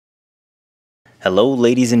Hello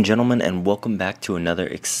ladies and gentlemen, and welcome back to another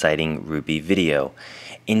exciting RWBY video.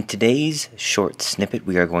 In today's short snippet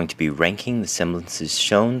we are going to be ranking the semblances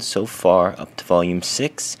shown so far up to volume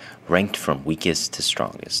 6, ranked from weakest to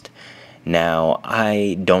strongest. Now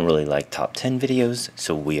I don't really like top 10 videos,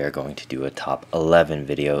 so we are going to do a top 11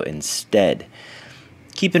 video instead.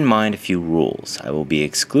 Keep in mind a few rules. I will be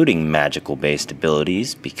excluding magical based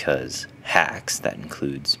abilities because hacks, that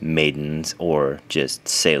includes Maidens or just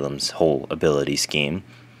Salem's whole ability scheme,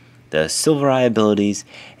 the Silver Eye abilities,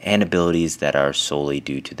 and abilities that are solely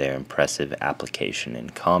due to their impressive application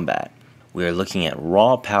in combat. We are looking at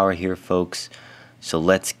raw power here, folks, so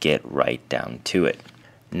let's get right down to it.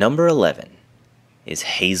 Number 11 is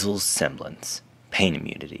Hazel's Semblance, Pain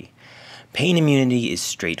Immunity. Pain immunity is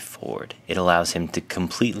straightforward. It allows him to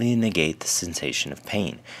completely negate the sensation of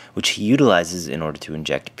pain, which he utilizes in order to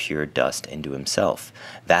inject pure dust into himself,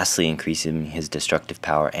 vastly increasing his destructive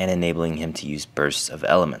power and enabling him to use bursts of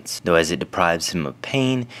elements. Though as it deprives him of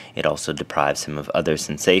pain, it also deprives him of other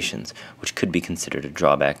sensations, which could be considered a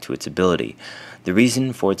drawback to its ability. The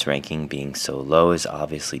reason for its ranking being so low is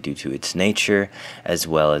obviously due to its nature, as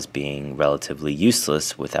well as being relatively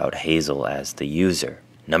useless without Hazel as the user.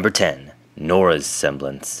 Number 10. Nora's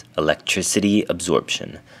Semblance, Electricity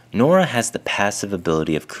Absorption. Nora has the passive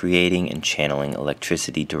ability of creating and channeling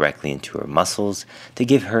electricity directly into her muscles to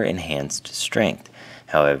give her enhanced strength.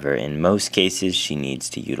 However, in most cases, she needs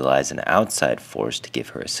to utilize an outside force to give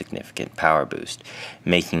her a significant power boost,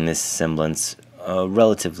 making this semblance a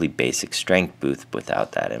relatively basic strength boost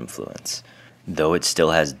without that influence, though it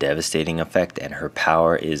still has devastating effect and her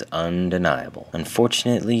power is undeniable.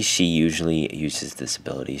 Unfortunately, she usually uses this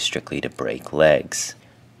ability strictly to break legs.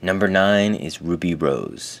 Number 9 is Ruby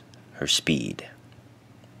Rose, her speed.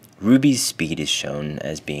 Ruby's speed is shown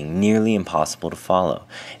as being nearly impossible to follow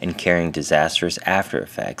and carrying disastrous after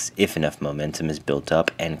effects if enough momentum is built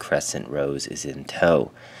up and Crescent Rose is in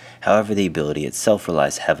tow. However, the ability itself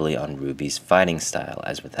relies heavily on Ruby's fighting style,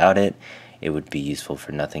 as without it, it would be useful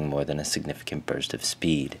for nothing more than a significant burst of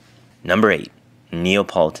speed. Number 8.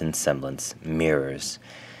 Neapolitan Semblance, Mirrors.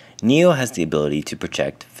 Neo has the ability to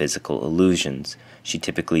project physical illusions. She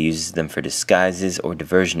typically uses them for disguises or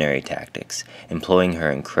diversionary tactics, employing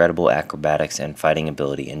her incredible acrobatics and fighting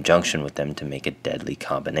ability in junction with them to make a deadly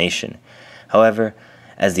combination. However,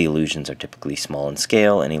 as the illusions are typically small in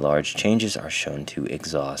scale, any large changes are shown to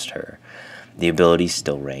exhaust her. The ability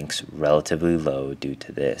still ranks relatively low due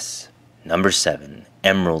to this. Number 7.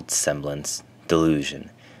 Emerald Semblance,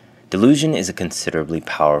 Delusion. Delusion is a considerably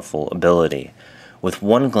powerful ability. With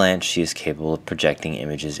one glance, she is capable of projecting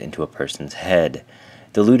images into a person's head,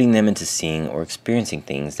 deluding them into seeing or experiencing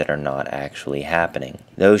things that are not actually happening.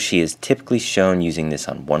 Though she is typically shown using this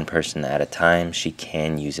on one person at a time, she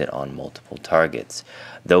can use it on multiple targets,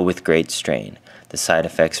 though with great strain, the side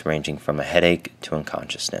effects ranging from a headache to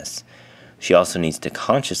unconsciousness. She also needs to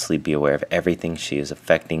consciously be aware of everything she is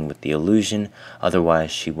affecting with the illusion, otherwise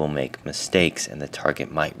she will make mistakes and the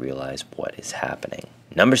target might realize what is happening.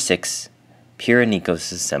 Number 6. Pyrrha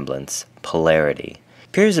Nikos' Semblance, Polarity.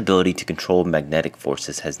 Pyrrha's ability to control magnetic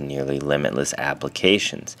forces has nearly limitless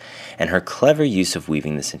applications, and her clever use of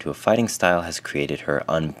weaving this into a fighting style has created her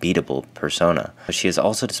unbeatable persona. But she has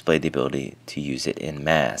also displayed the ability to use it in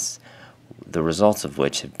mass, the results of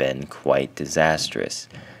which have been quite disastrous.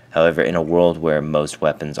 However, in a world where most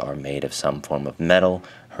weapons are made of some form of metal,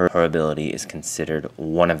 her ability is considered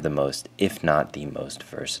one of the most, if not the most,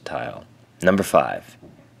 versatile. Number 5.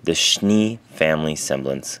 The Schnee family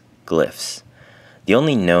semblance, Glyphs. The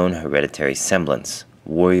only known hereditary semblance,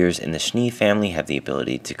 warriors in the Schnee family have the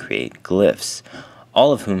ability to create glyphs,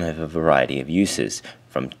 all of whom have a variety of uses,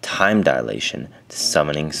 from time dilation to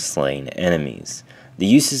summoning slain enemies. The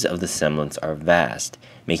uses of the semblance are vast,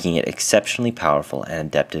 making it exceptionally powerful and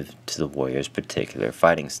adaptive to the warrior's particular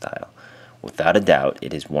fighting style. Without a doubt,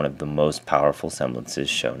 it is one of the most powerful semblances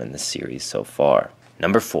shown in the series so far.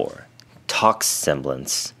 Number 4. Tox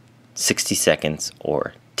Semblance, 60 seconds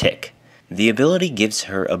or Tick. The ability gives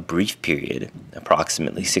her a brief period,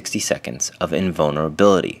 approximately 60 seconds, of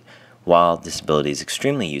invulnerability. While this ability is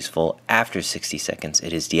extremely useful, after 60 seconds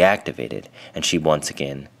it is deactivated, and she once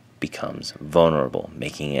again becomes vulnerable,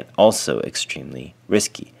 making it also extremely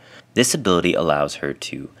risky. This ability allows her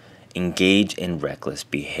to engage in reckless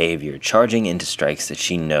behavior, charging into strikes that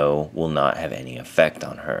she knows will not have any effect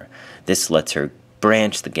on her. This lets her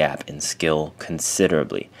branch the gap in skill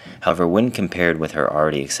considerably. However, when compared with her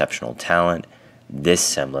already exceptional talent, this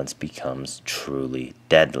semblance becomes truly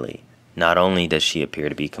deadly. Not only does she appear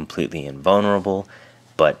to be completely invulnerable,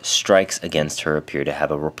 but strikes against her appear to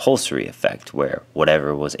have a repulsory effect where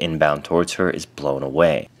whatever was inbound towards her is blown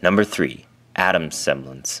away. Number 3. Adam's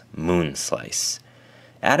semblance, Moon Slice.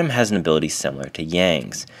 Adam has an ability similar to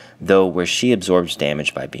Yang's, though where she absorbs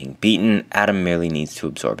damage by being beaten, Adam merely needs to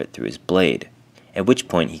absorb it through his blade, at which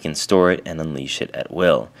point he can store it and unleash it at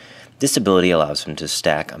will. This ability allows him to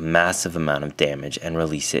stack a massive amount of damage and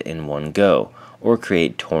release it in one go, or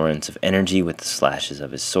create torrents of energy with the slashes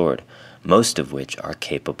of his sword, most of which are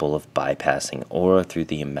capable of bypassing aura through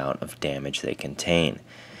the amount of damage they contain.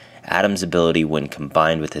 Adam's ability, when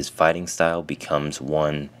combined with his fighting style, becomes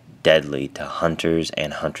one deadly to hunters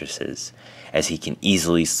and huntresses, as he can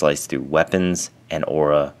easily slice through weapons and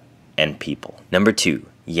aura and people. Number 2.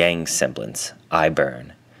 Yang's semblance, I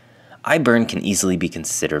Burn. I Burn can easily be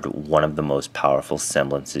considered one of the most powerful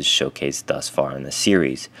semblances showcased thus far in the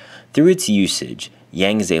series. Through its usage,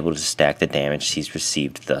 Yang is able to stack the damage she's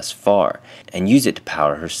received thus far, and use it to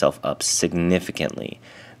power herself up significantly.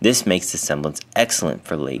 This makes the semblance excellent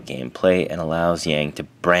for late game play and allows Yang to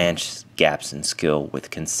branch gaps in skill with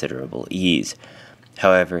considerable ease.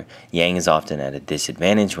 However, Yang is often at a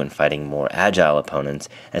disadvantage when fighting more agile opponents,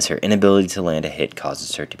 as her inability to land a hit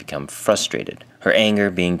causes her to become frustrated, her anger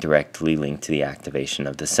being directly linked to the activation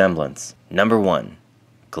of the semblance. Number 1.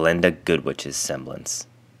 Glenda Goodwitch's semblance,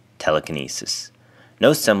 Telekinesis.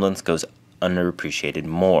 No semblance goes underappreciated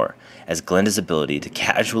more, as Glenda's ability to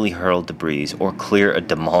casually hurl debris or clear a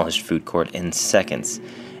demolished food court in seconds.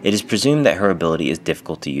 It is presumed that her ability is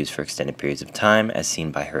difficult to use for extended periods of time, as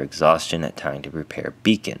seen by her exhaustion at trying to repair a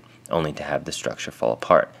beacon, only to have the structure fall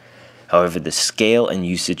apart. However, the scale and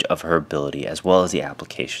usage of her ability, as well as the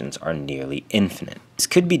applications, are nearly infinite. This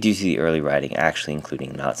could be due to the early writing actually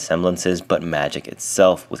including not semblances, but magic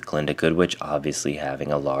itself, with Glenda Goodwitch obviously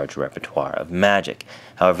having a large repertoire of magic.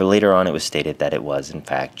 However, later on it was stated that it was in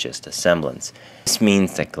fact just a semblance. This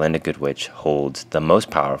means that Glenda Goodwitch holds the most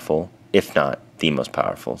powerful, if not the most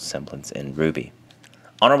powerful, semblance in RWBY.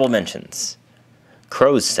 Honorable mentions.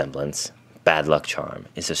 Crow's semblance, Bad Luck Charm,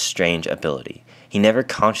 is a strange ability. He never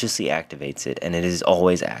consciously activates it, and it is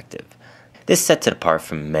always active. This sets it apart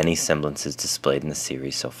from many semblances displayed in the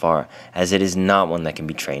series so far, as it is not one that can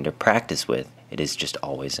be trained or practiced with. It is just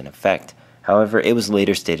always in effect. However, it was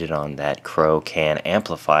later stated on that Crow can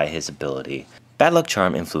amplify his ability. Bad Luck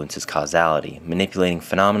Charm influences causality, manipulating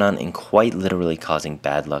phenomenon and quite literally causing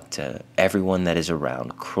bad luck to everyone that is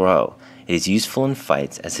around Crow. It is useful in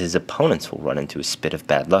fights, as his opponents will run into a spit of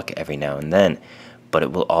bad luck every now and then, but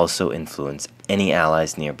it will also influence any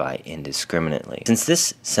allies nearby indiscriminately. Since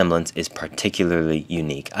this semblance is particularly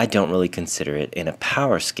unique, I don't really consider it in a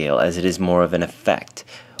power scale, as it is more of an effect,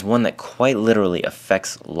 one that quite literally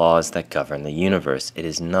affects laws that govern the universe. It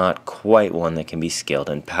is not quite one that can be scaled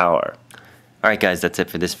in power. Alright guys, that's it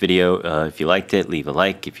for this video. If you liked it, leave a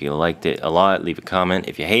like. If you liked it a lot, leave a comment.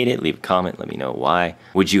 If you hate it, leave a comment, let me know why.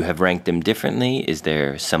 Would you have ranked them differently? Is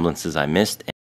there semblances I missed?